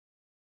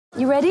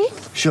You ready?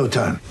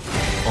 Showtime.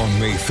 On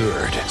May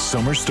 3rd,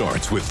 summer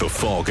starts with The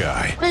Fall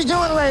Guy. Let's do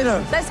it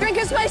later. Let's drink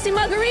a spicy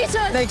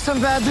margarita. Make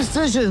some bad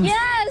decisions.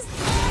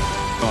 Yes!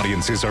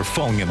 Audiences are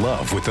falling in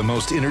love with the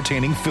most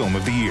entertaining film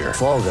of the year.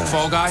 Fall Guy.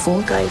 Fall Guy?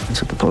 Fall guy.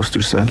 That's what the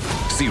poster said.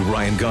 See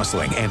Ryan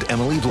Gosling and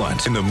Emily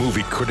Blunt in the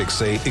movie critics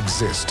say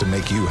exists to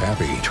make you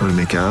happy. Trying to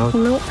make it out?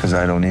 Nope. Because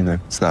I don't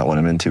either. It's not what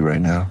I'm into right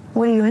now.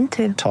 What are you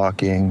into?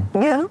 Talking.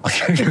 Yeah.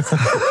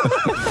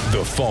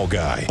 The Fall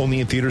Guy.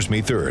 Only in theaters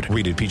May 3rd.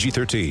 Rated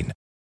PG-13.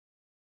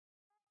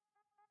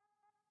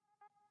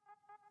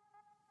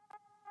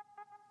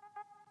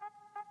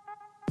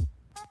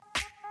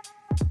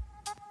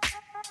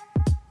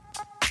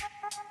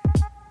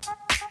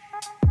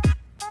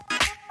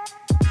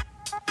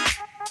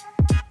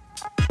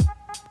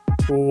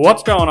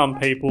 What's going on,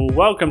 people?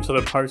 Welcome to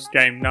the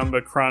post-game number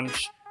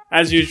crunch.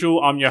 As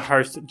usual, I'm your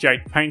host,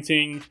 Jake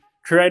Painting,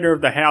 creator of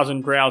the Howls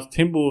and Growls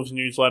Timberwolves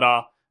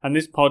newsletter, and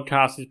this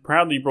podcast is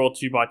proudly brought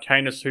to you by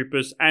Canis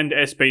Hoopus and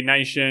SB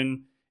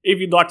Nation. If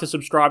you'd like to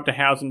subscribe to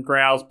Howls and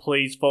Growls,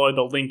 please follow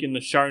the link in the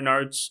show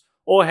notes,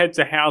 or head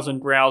to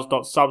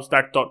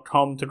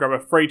howsandgrowls.substack.com to grab a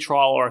free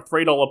trial or a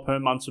 $3 per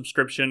month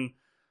subscription.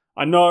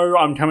 I know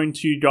I'm coming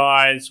to you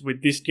guys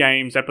with this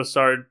game's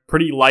episode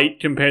pretty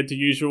late compared to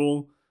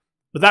usual,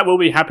 but that will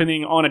be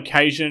happening on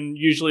occasion,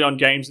 usually on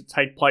games that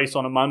take place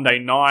on a Monday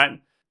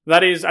night.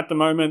 That is, at the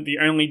moment, the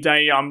only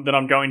day that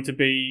I'm going to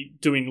be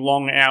doing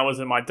long hours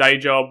at my day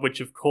job,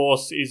 which of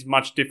course is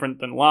much different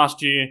than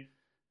last year.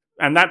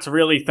 And that's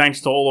really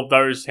thanks to all of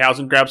those Howls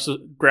and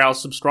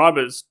Growls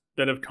subscribers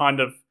that have kind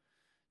of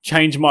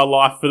changed my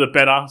life for the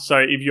better. So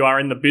if you are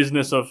in the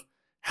business of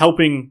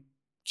helping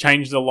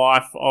change the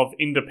life of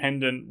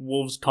independent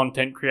Wolves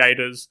content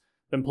creators,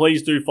 then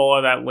please do follow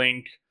that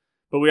link.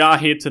 But we are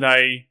here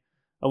today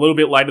a little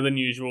bit later than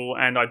usual,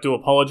 and I do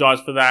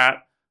apologise for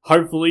that.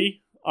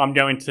 Hopefully, I'm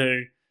going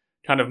to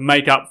kind of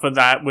make up for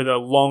that with a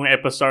long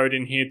episode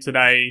in here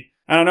today.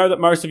 And I know that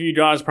most of you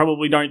guys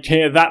probably don't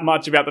care that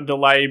much about the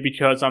delay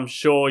because I'm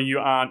sure you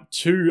aren't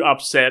too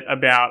upset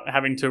about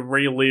having to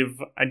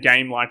relive a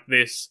game like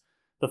this.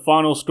 The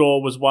final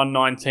score was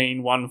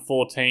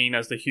 119-114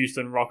 as the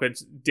Houston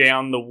Rockets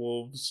down the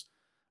Wolves.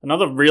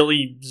 Another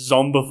really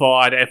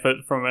zombified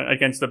effort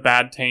against a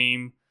bad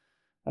team.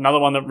 Another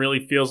one that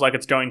really feels like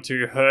it's going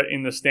to hurt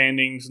in the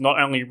standings,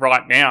 not only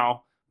right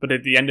now, but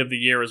at the end of the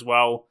year as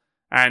well.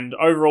 And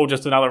overall,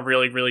 just another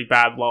really, really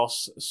bad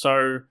loss.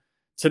 So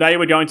today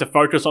we're going to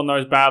focus on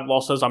those bad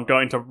losses. I'm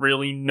going to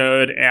really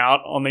nerd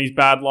out on these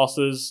bad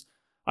losses.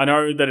 I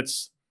know that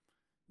it's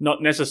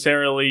not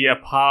necessarily a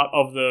part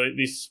of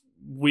this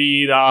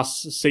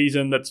weird-ass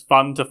season that's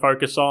fun to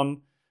focus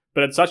on,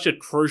 but it's such a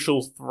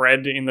crucial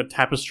thread in the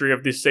tapestry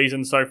of this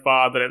season so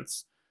far that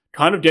it's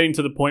kind of getting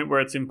to the point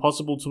where it's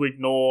impossible to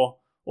ignore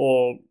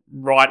or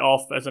write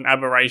off as an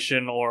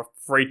aberration or a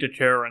freak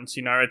occurrence.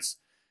 You know, it's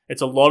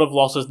a lot of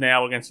losses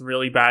now against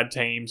really bad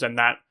teams, and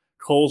that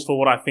calls for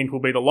what I think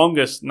will be the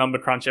longest Number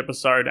Crunch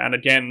episode, and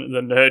again, the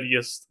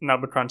nerdiest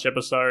Number Crunch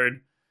episode.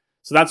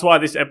 So that's why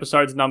this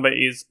episode's number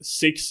is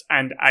 6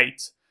 and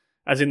 8,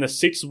 as in the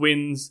 6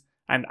 wins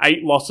and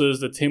 8 losses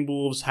the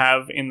Timberwolves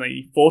have in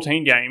the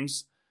 14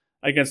 games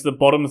against the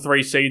bottom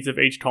 3 seeds of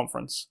each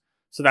conference.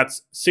 So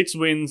that's 6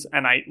 wins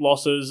and 8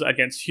 losses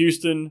against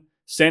Houston,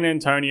 San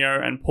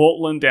Antonio, and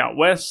Portland out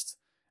west,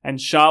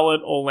 and Charlotte,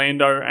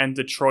 Orlando, and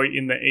Detroit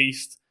in the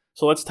east.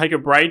 So let's take a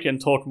break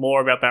and talk more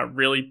about that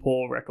really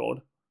poor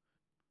record.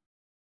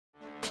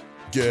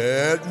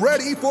 Get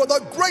ready for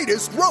the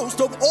greatest roast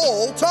of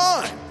all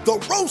time, the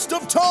Roast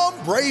of Tom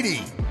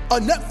Brady, a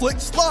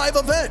Netflix live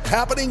event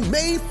happening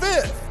May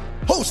 5th.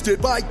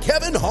 Hosted by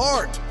Kevin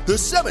Hart, the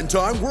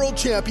 7-time world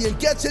champion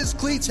gets his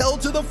cleats held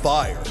to the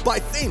fire by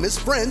famous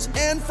friends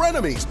and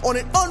frenemies on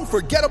an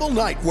unforgettable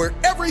night where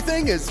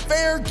everything is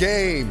fair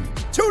game.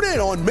 Tune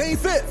in on May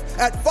 5th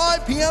at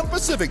 5 p.m.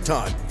 Pacific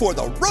time for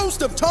the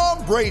Roast of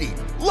Tom Brady,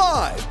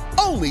 live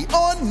only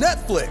on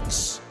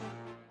Netflix.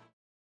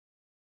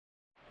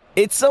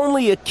 It's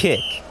only a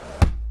kick,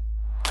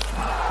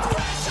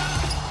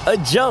 a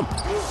jump,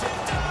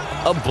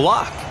 a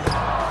block.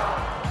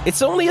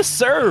 It's only a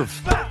serve.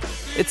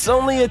 It's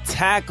only a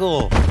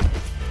tackle,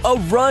 a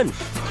run.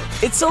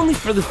 It's only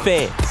for the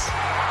fans.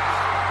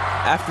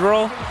 After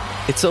all,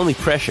 it's only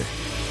pressure.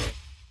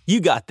 You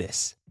got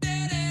this.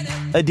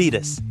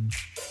 Adidas.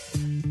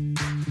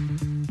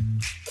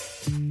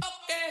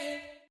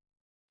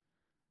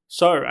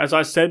 So, as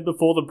I said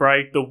before the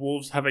break, the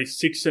Wolves have a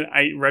 6 and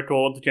 8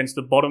 record against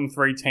the bottom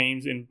 3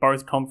 teams in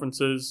both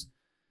conferences.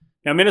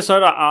 Now,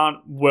 Minnesota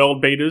aren't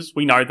world beaters,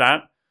 we know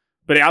that.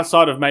 But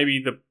outside of maybe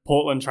the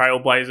Portland Trail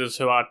Blazers,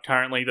 who are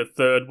currently the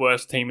 3rd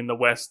worst team in the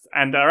West,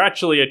 and are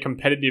actually a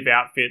competitive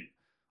outfit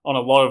on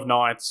a lot of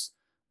nights,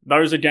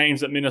 those are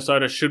games that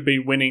Minnesota should be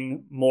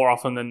winning more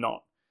often than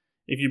not.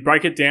 If you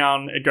break it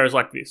down, it goes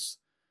like this.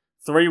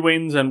 3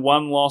 wins and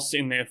 1 loss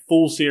in their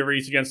full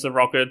series against the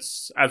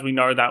Rockets, as we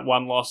know that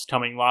 1 loss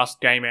coming last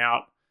game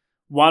out.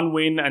 1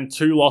 win and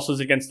 2 losses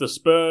against the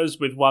Spurs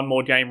with 1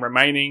 more game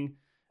remaining,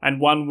 and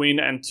 1 win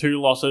and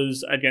 2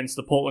 losses against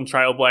the Portland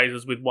Trail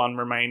Blazers with 1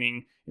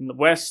 remaining in the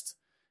West.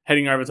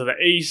 Heading over to the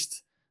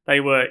East, they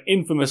were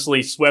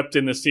infamously swept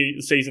in the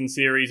season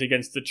series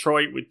against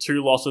Detroit with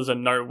 2 losses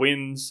and no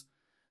wins.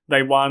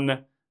 They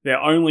won their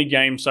only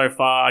game so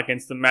far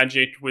against the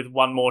Magic, with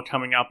 1 more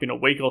coming up in a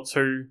week or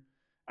 2.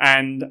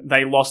 And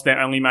they lost their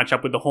only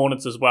matchup with the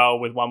Hornets as well,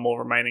 with 1 more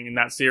remaining in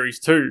that series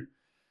too.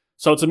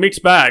 So it's a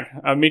mixed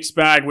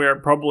bag where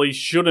it probably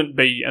shouldn't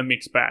be a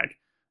mixed bag.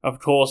 Of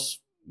course,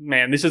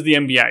 man, this is the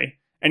NBA.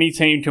 Any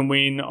team can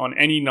win on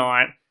any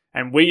night,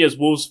 and we as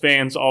Wolves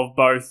fans of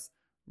both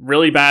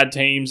really bad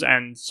teams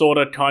and sort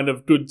of kind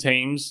of good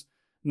teams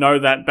know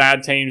that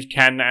bad teams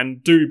can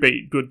and do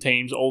beat good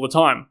teams all the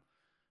time.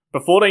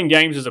 But 14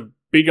 games is a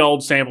big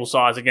old sample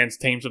size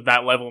against teams of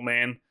that level,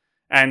 man.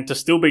 And to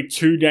still be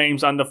 2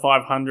 games under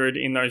 500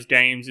 in those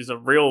games is a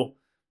real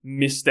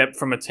misstep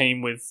from a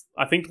team with,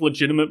 I think,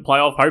 legitimate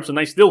playoff hopes, and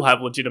they still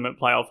have legitimate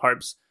playoff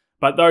hopes.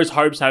 But those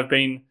hopes have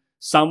been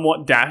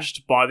somewhat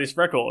dashed by this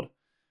record.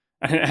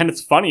 And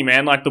it's funny,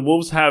 man, like the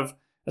Wolves have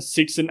a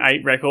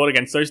 6-8 record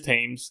against those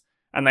teams,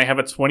 and they have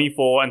a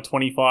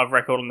 24-25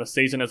 record on the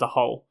season as a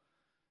whole.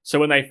 So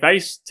when they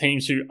face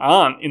teams who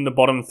aren't in the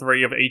bottom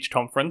 3 of each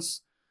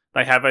conference,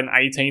 they have an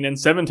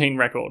 18-17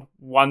 record,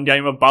 1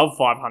 game above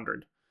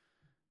 500.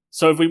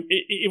 So if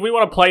we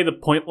want to play the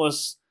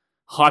pointless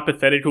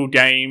hypothetical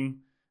game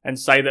and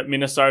say that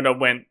Minnesota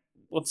went,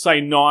 let's say,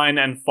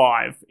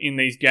 9-5 in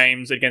these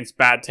games against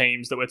bad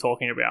teams that we're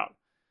talking about,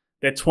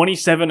 they're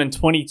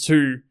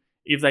 27-22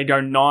 if they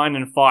go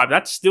 9-5.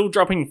 That's still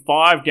dropping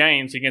 5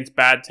 games against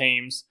bad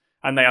teams,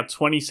 and they are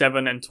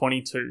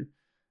 27-22.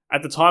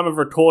 At the time of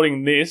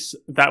recording this,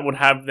 that would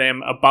have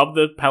them above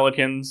the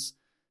Pelicans,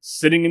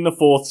 sitting in the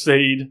 4th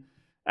seed,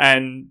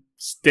 and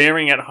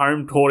staring at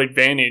home court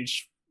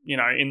advantage,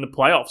 in the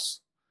playoffs.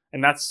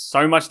 And that's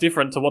so much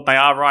different to what they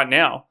are right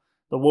now.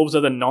 The Wolves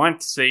are the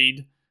 9th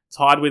seed,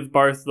 tied with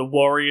both the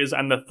Warriors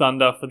and the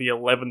Thunder for the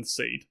 11th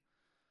seed.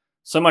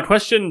 So my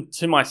question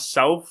to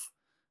myself,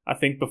 I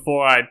think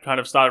before I kind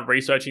of started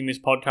researching this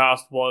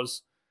podcast,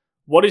 was,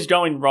 what is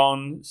going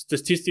wrong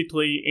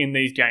statistically in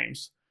these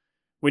games?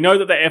 We know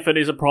that the effort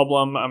is a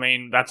problem. I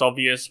mean, that's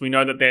obvious. We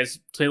know that there's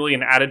clearly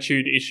an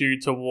attitude issue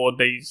toward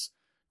these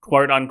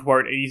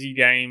quote-unquote easy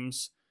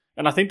games.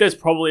 And I think there's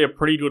probably a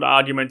pretty good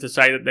argument to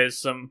say that there's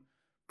some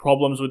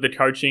problems with the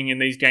coaching in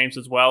these games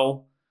as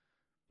well.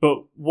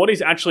 But what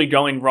is actually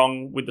going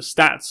wrong with the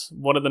stats?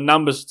 What are the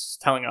numbers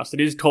telling us? It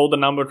is called the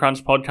Number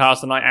Crunch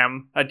Podcast, and I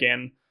am,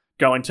 again,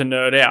 going to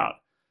nerd out.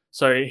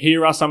 So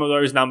here are some of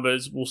those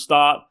numbers. We'll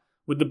start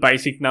with the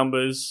basic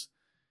numbers.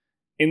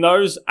 In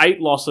those 8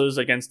 losses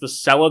against the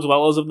cellar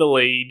dwellers of the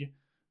league,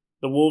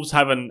 the Wolves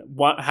have a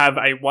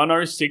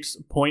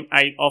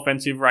 106.8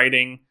 offensive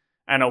rating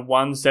and a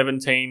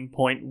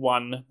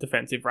 117.1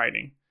 defensive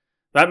rating.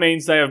 That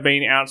means they have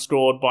been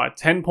outscored by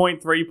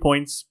 10.3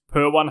 points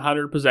per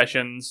 100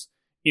 possessions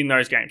in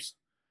those games.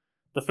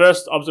 The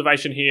first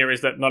observation here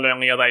is that not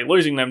only are they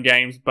losing them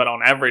games, but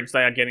on average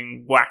they are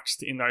getting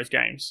waxed in those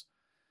games.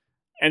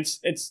 And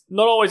it's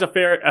not always a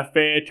fair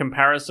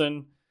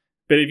comparison,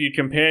 but if you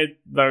compare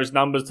those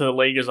numbers to the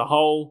league as a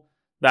whole,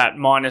 that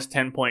minus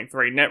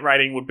 10.3 net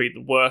rating would be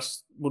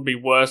worse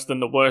than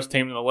the worst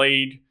team in the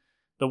league.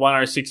 The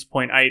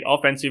 106.8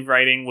 offensive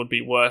rating would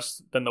be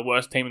worse than the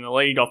worst team in the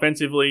league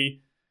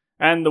offensively.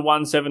 And the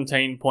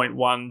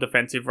 117.1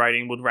 defensive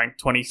rating would rank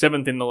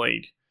 27th in the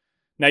league.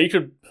 Now you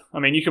could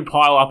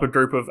pile up a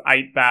group of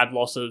 8 bad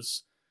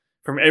losses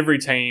from every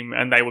team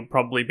and they would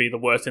probably be the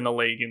worst in the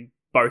league in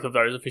both of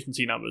those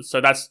efficiency numbers.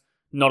 So that's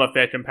not a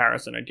fair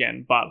comparison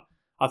again. But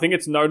I think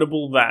it's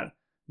notable that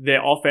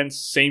their offense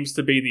seems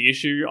to be the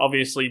issue.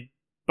 Obviously,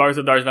 both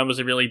of those numbers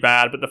are really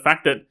bad, but the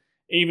fact that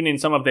even in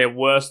some of their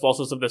worst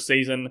losses of the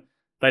season,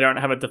 they don't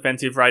have a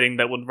defensive rating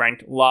that would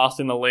rank last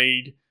in the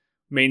league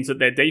means that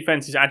their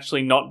defense has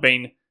actually not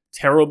been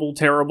terrible.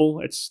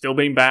 It's still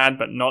been bad,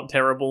 but not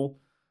terrible.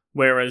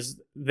 Whereas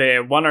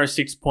their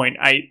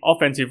 106.8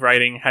 offensive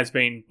rating has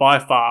been by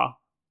far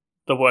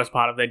the worst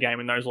part of their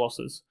game in those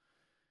losses.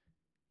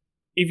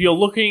 If you're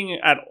looking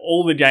at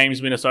all the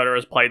games Minnesota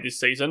has played this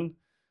season,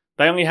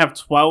 they only have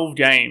 12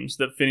 games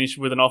that finish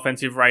with an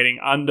offensive rating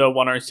under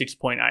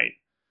 106.8.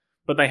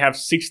 But they have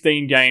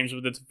 16 games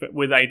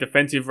with a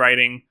defensive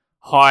rating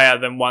higher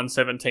than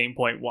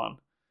 117.1.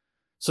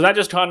 So that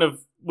just kind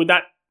of, with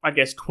that, I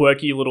guess,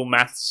 quirky little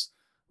maths,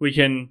 we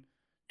can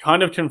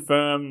kind of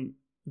confirm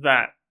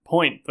that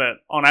point that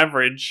on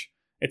average,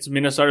 it's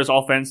Minnesota's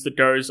offense that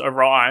goes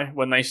awry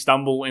when they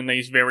stumble in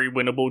these very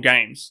winnable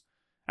games.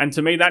 And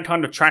to me, that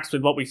kind of tracks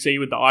with what we see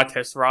with the eye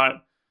test, right?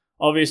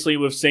 Obviously,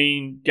 we've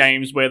seen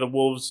games where the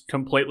Wolves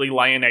completely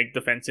lay an egg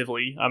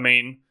defensively. I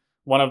mean,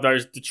 one of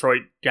those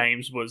Detroit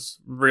games was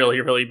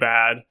really, really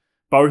bad.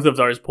 Both of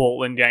those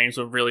Portland games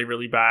were really,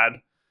 really bad.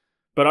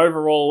 But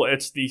overall,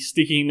 it's the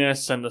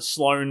stickiness and the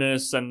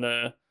slowness and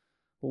the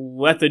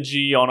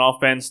lethargy on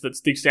offense that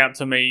sticks out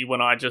to me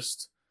when I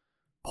just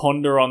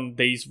ponder on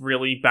these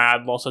really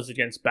bad losses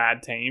against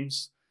bad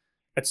teams.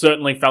 It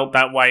certainly felt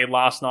that way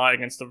last night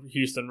against the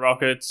Houston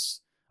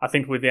Rockets. I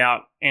think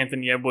without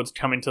Anthony Edwards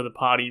coming to the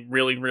party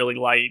really, really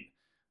late,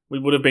 we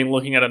would have been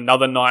looking at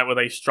another night where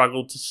they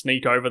struggled to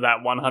sneak over that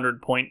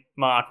 100-point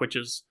mark, which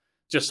is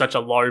just such a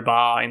low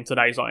bar in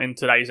today's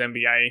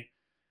NBA.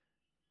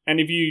 And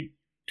if you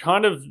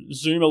kind of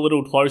zoom a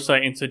little closer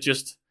into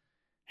just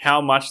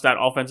how much that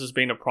offense has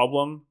been a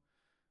problem,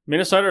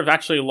 Minnesota have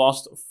actually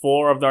lost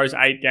 4 of those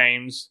 8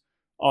 games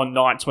on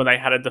nights where they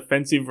had a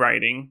defensive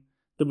rating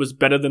that was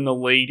better than the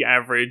league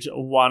average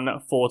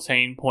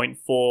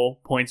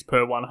 114.4 points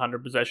per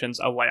 100 possessions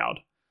allowed.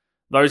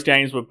 Those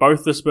games were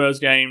both the Spurs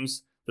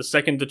games, the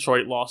second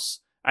Detroit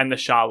loss, and the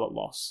Charlotte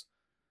loss.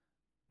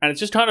 And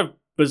it's just kind of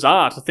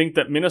bizarre to think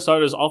that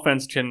Minnesota's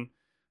offense can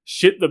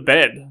shit the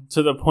bed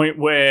to the point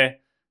where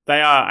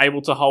they are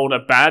able to hold a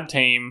bad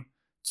team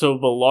to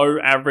below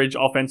average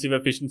offensive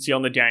efficiency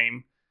on the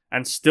game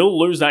and still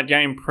lose that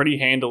game pretty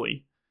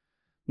handily.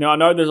 Now, I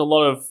know there's a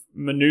lot of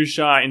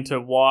minutiae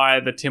into why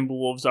the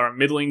Timberwolves are a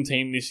middling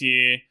team this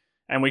year,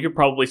 and we could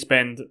probably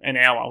spend an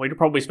hour, we could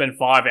probably spend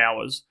 5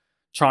 hours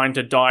trying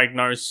to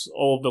diagnose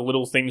all of the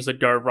little things that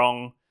go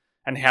wrong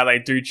and how they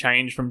do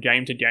change from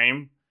game to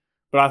game.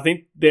 But I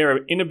think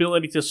their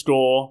inability to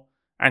score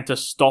and to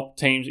stop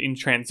teams in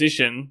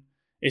transition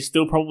is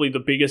still probably the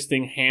biggest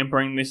thing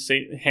hampering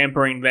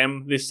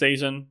them this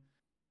season.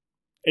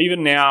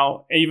 Even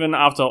now, even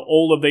after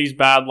all of these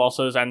bad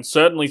losses, and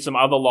certainly some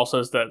other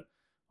losses that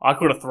I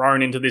could have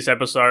thrown into this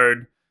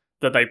episode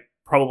that they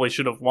probably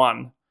should have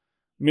won,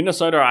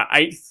 Minnesota are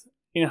 8th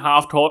in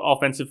half-court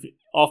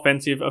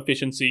offensive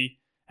efficiency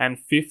and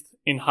 5th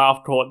in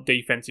half-court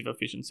defensive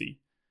efficiency.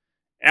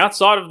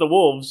 Outside of the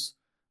Wolves,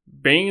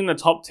 being in the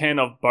top 10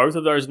 of both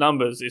of those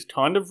numbers is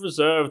kind of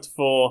reserved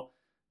for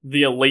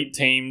the elite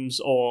teams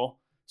or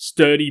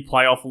sturdy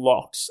playoff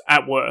locks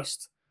at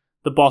worst.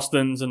 The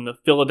Bostons and the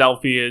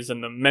Philadelphias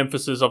and the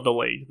Memphises of the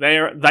league. They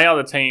are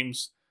the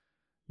teams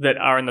that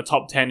are in the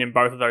top 10 in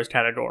both of those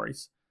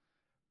categories.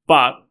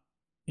 But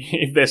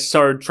if they're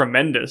so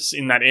tremendous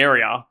in that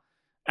area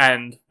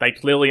and they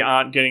clearly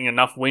aren't getting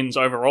enough wins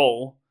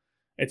overall,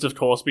 it's of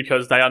course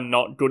because they are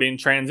not good in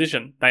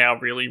transition. They are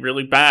really,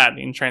 really bad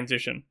in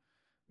transition.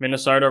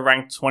 Minnesota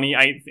ranked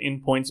 28th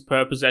in points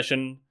per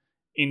possession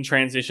in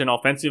transition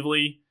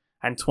offensively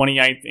and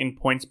 28th in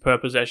points per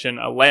possession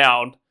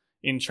allowed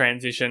in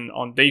transition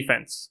on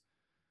defense.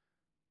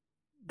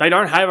 They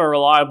don't have a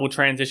reliable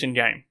transition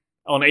game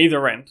on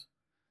either end.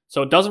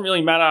 So it doesn't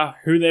really matter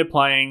who they're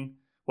playing,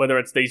 whether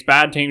it's these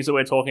bad teams that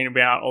we're talking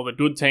about or the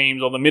good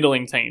teams or the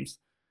middling teams.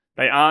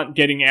 They aren't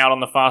getting out on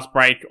the fast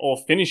break or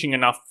finishing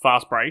enough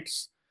fast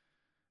breaks.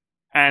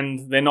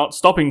 And they're not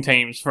stopping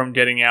teams from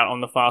getting out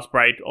on the fast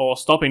break or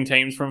stopping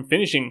teams from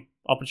finishing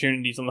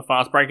opportunities on the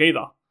fast break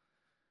either.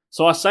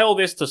 So I say all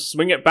this to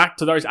swing it back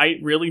to those 8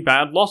 really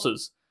bad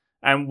losses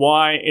and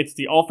why it's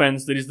the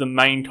offense that is the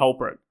main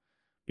culprit.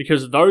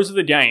 Because those are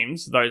the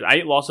games, those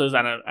 8 losses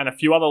and a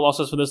few other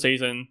losses for the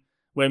season,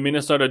 where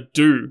Minnesota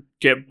do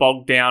get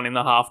bogged down in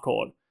the half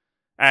court.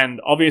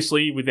 And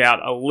obviously,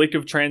 without a lick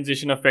of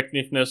transition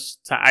effectiveness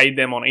to aid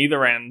them on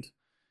either end,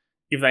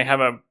 if they have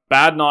a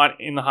bad night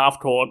in the half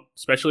court,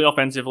 especially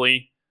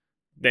offensively,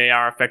 they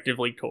are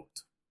effectively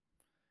cooked.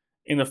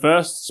 In the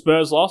first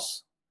Spurs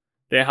loss,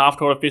 their half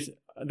court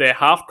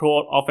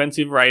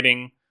offensive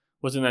rating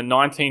was in the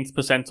 19th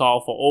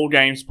percentile for all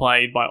games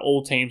played by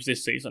all teams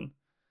this season.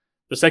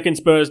 The second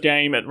Spurs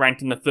game, it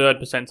ranked in the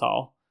 3rd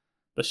percentile.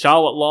 The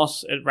Charlotte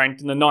loss, it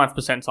ranked in the 9th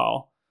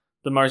percentile.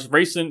 The most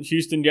recent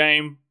Houston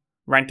game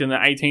ranked in the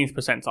 18th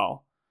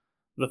percentile.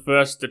 The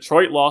first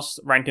Detroit loss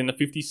ranked in the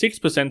 56th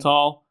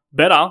percentile,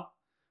 better,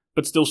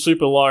 but still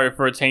super low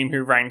for a team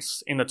who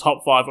ranks in the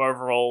top 5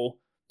 overall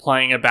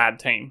playing a bad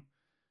team.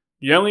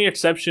 The only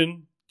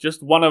exception,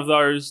 just one of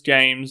those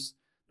games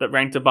that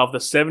ranked above the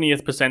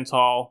 70th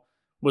percentile,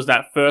 was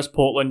that first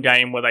Portland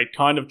game where they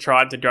kind of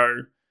tried to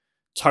go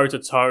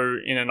toe-to-toe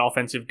in an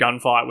offensive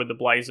gunfight with the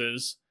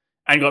Blazers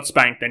and got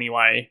spanked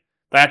anyway.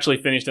 They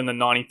actually finished in the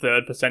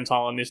 93rd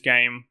percentile in this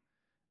game.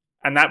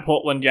 And that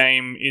Portland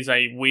game is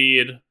a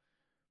weird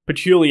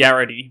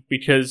peculiarity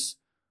because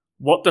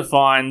what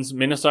defines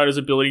Minnesota's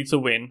ability to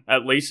win,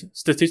 at least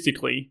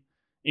statistically,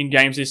 in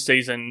games this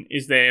season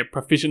is their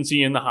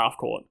proficiency in the half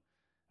court.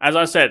 As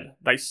I said,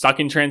 they suck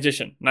in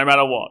transition, no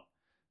matter what.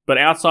 But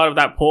outside of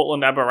that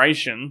Portland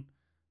aberration,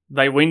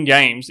 they win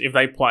games if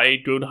they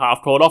play good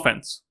half-court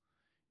offense.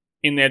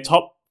 In their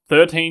top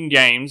 13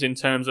 games in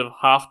terms of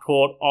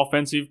half-court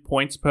offensive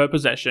points per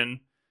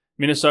possession,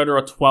 Minnesota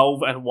are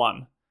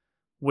 12-1,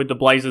 with the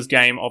Blazers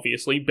game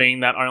obviously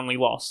being that only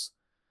loss.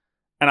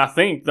 And I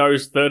think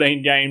those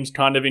 13 games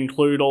kind of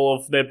include all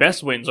of their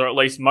best wins, or at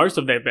least most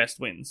of their best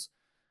wins.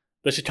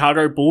 The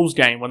Chicago Bulls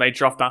game when they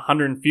dropped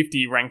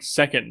 150 ranked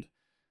 2nd.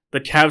 The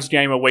Cavs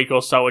game a week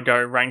or so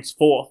ago ranks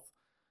 4th.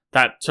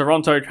 That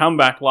Toronto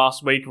comeback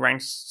last week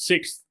ranks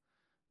 6th.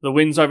 The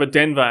wins over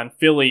Denver and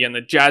Philly and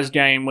the Jazz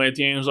game where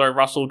D'Angelo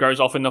Russell goes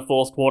off in the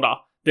 4th quarter,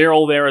 they're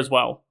all there as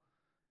well.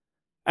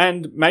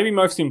 And maybe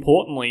most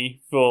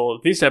importantly for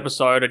this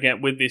episode,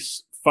 again with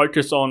this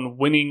focus on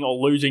winning or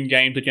losing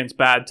games against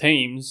bad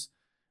teams,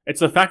 It's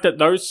the fact that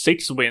those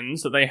 6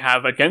 wins that they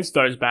have against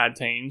those bad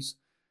teams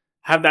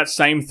have that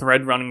same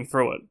thread running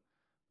through it.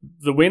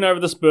 The win over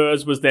the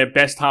Spurs was their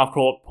best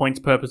half-court points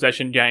per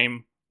possession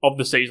game of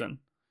the season.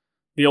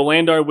 The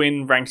Orlando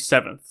win ranks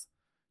 7th.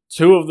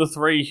 2 of the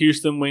 3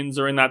 Houston wins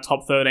are in that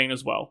top 13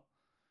 as well.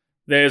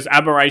 There's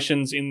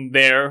aberrations in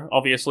there,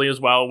 obviously, as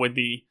well, with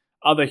the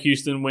other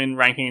Houston win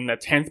ranking in the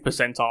 10th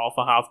percentile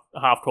for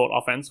half-court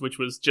offense, which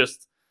was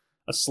just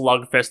a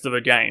slugfest of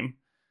a game.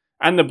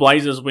 And the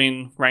Blazers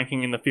win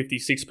ranking in the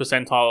 56th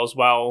percentile as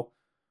well.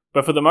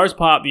 But for the most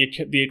part,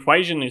 the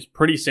equation is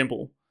pretty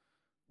simple.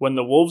 When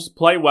the Wolves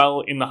play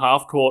well in the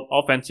half-court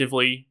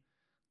offensively,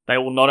 they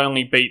will not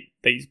only beat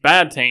these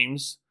bad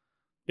teams,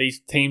 these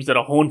teams that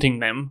are haunting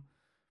them,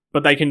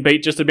 but they can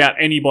beat just about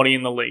anybody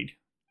in the league.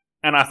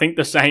 And I think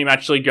the same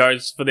actually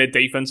goes for their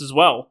defense as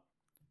well.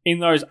 In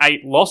those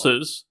 8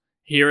 losses,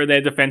 here are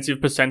their defensive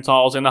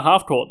percentiles in the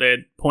half-court, their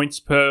points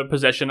per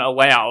possession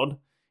allowed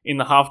in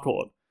the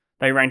half-court.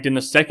 They ranked in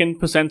the 2nd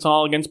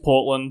percentile against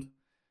Portland,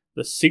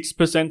 the 6th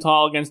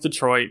percentile against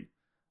Detroit,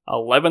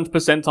 11th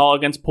percentile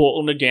against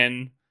Portland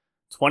again,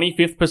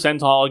 25th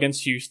percentile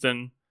against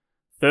Houston,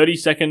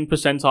 32nd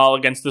percentile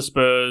against the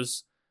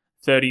Spurs,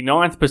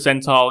 39th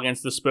percentile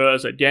against the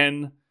Spurs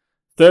again,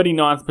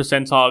 39th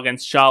percentile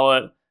against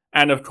Charlotte,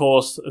 and of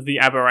course the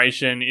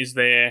aberration is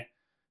there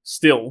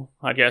still,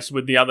 I guess,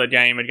 with the other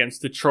game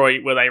against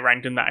Detroit where they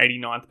ranked in the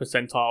 89th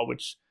percentile,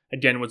 which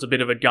again was a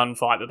bit of a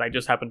gunfight that they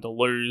just happened to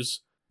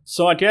lose.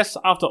 So I guess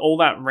after all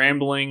that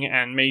rambling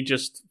and me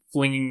just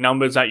flinging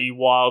numbers at you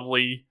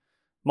wildly,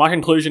 my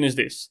conclusion is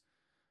this.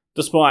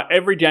 Despite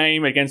every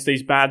game against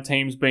these bad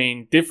teams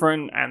being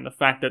different and the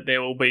fact that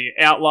there will be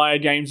outlier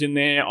games in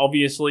there,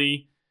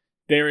 obviously,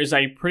 there is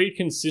a pretty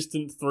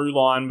consistent through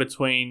line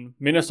between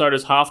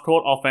Minnesota's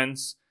half-court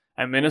offense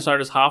and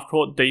Minnesota's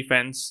half-court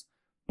defense,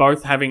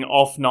 both having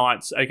off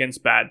nights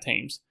against bad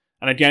teams.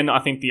 And again, I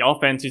think the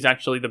offense is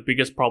actually the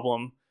biggest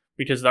problem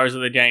because those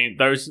are the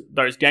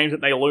those games that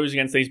they lose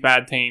against these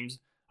bad teams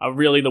are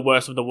really the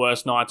worst of the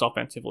worst nights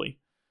offensively.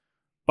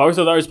 Both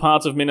of those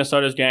parts of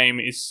Minnesota's game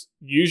is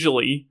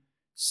usually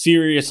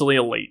seriously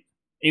elite,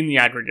 in the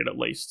aggregate at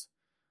least.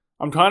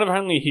 I'm kind of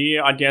only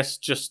here, I guess,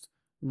 just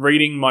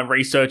reading my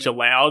research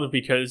aloud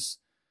because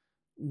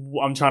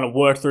I'm trying to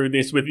work through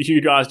this with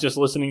you guys just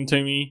listening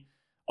to me.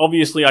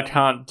 Obviously, I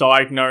can't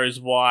diagnose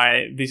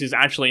why this is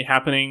actually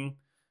happening.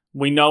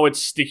 We know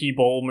it's sticky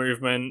ball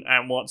movement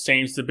and what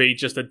seems to be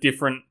just a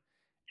different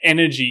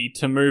energy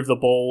to move the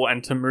ball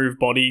and to move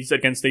bodies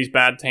against these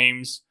bad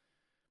teams.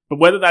 But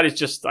whether that is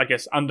just, I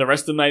guess,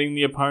 underestimating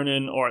the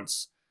opponent, or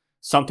it's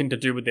something to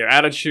do with their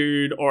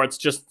attitude, or it's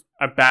just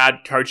a bad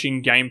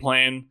coaching game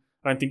plan,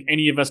 I don't think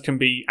any of us can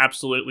be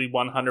absolutely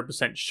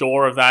 100%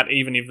 sure of that,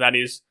 even if that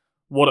is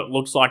what it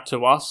looks like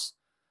to us.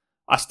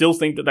 I still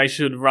think that they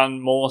should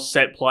run more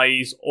set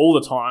plays all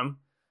the time,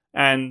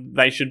 and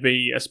they should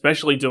be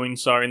especially doing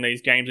so in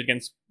these games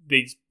against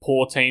these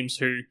poor teams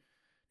who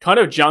kind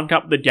of junk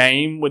up the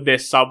game with their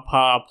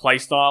subpar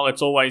playstyle.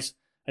 It's always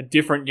a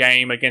different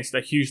game against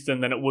a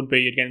Houston than it would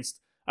be against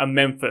a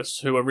Memphis,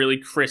 who are really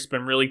crisp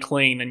and really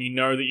clean, and you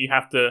know that you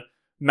have to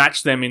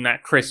match them in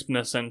that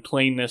crispness and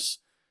cleanness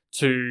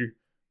to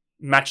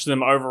match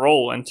them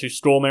overall and to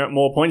score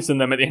more points than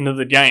them at the end of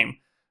the game.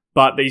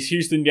 But these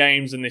Houston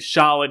games and the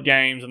Charlotte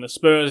games and the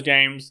Spurs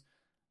games,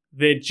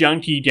 they're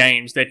junky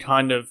games. They're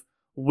kind of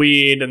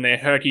weird and they're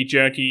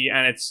herky-jerky,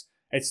 and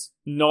it's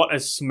not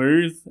as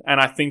smooth. And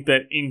I think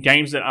that in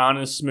games that aren't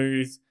as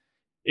smooth,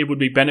 it would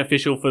be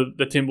beneficial for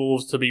the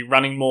Timberwolves to be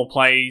running more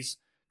plays.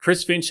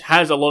 Chris Finch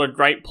has a lot of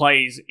great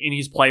plays in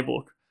his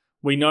playbook.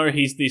 We know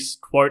he's this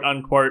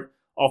quote-unquote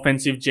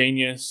offensive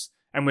genius,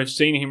 and we've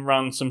seen him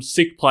run some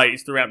sick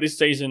plays throughout this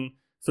season,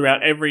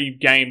 throughout every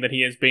game that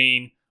he has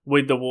been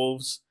with the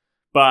Wolves.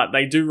 But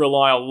they do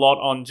rely a lot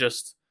on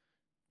just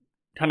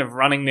kind of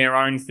running their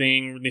own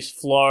thing, this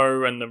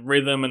flow and the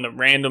rhythm and the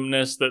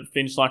randomness that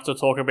Finch likes to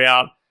talk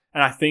about.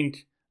 And I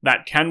think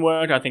that can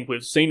work. I think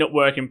we've seen it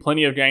work in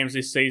plenty of games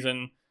this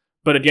season.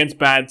 But against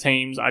bad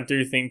teams, I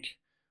do think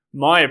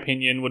my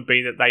opinion would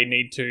be that they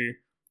need to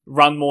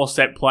run more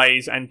set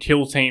plays and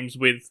kill teams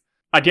with,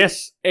 I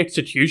guess,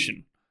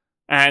 execution.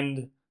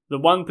 And the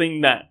one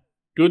thing that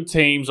good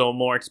teams or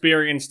more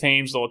experienced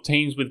teams or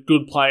teams with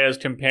good players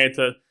compared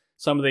to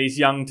some of these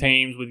young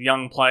teams with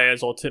young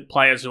players or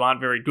players who aren't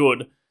very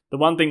good, the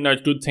one thing those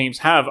good teams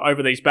have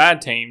over these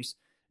bad teams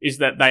is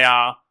that they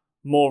are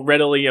more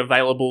readily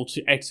available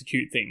to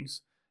execute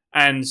things.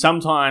 And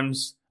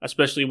sometimes,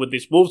 especially with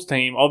this Wolves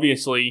team,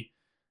 obviously,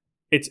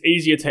 it's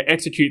easier to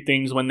execute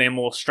things when they're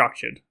more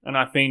structured. And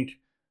I think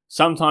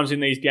sometimes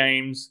in these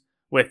games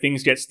where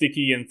things get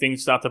sticky and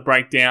things start to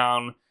break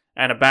down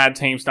and a bad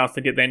team starts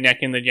to get their neck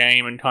in the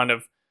game and kind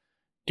of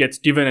gets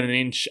given an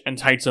inch and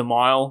takes a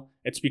mile,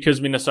 it's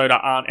because Minnesota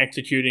aren't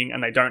executing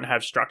and they don't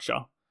have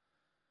structure.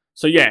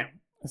 So yeah,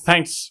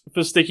 thanks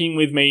for sticking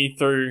with me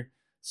through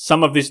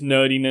some of this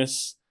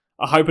nerdiness.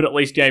 I hope it at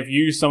least gave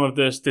you some of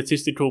the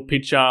statistical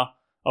picture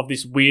of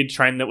this weird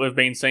trend that we've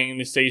been seeing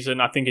this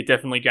season. I think it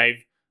definitely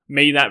gave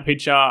me that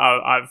picture.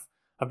 I've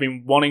have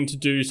been wanting to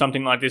do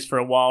something like this for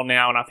a while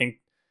now, and I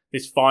think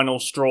this final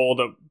straw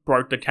that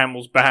broke the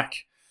camel's back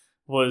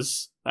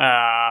was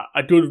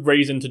a good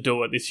reason to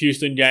do it. This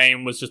Houston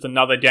game was just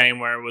another game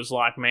where it was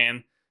like,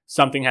 man,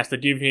 something has to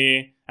give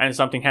here, and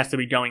something has to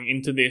be going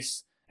into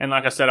this. And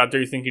like I said, I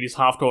do think it is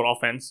half-court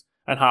offense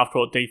and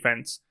half-court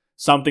defense,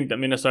 something that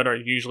Minnesota are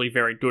usually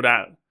very good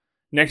at.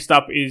 Next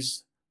up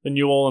is the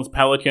New Orleans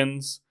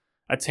Pelicans,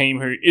 a team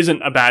who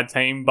isn't a bad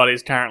team, but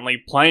is currently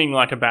playing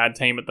like a bad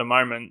team at the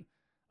moment.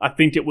 I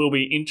think it will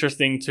be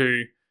interesting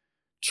to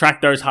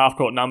track those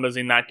half-court numbers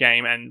in that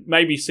game and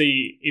maybe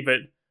see if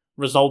it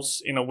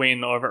results in a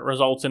win or if it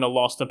results in a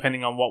loss,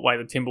 depending on what way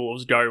the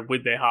Timberwolves go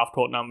with their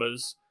half-court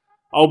numbers.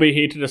 I'll be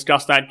here to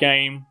discuss that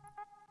game.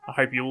 I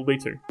hope you will be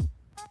too.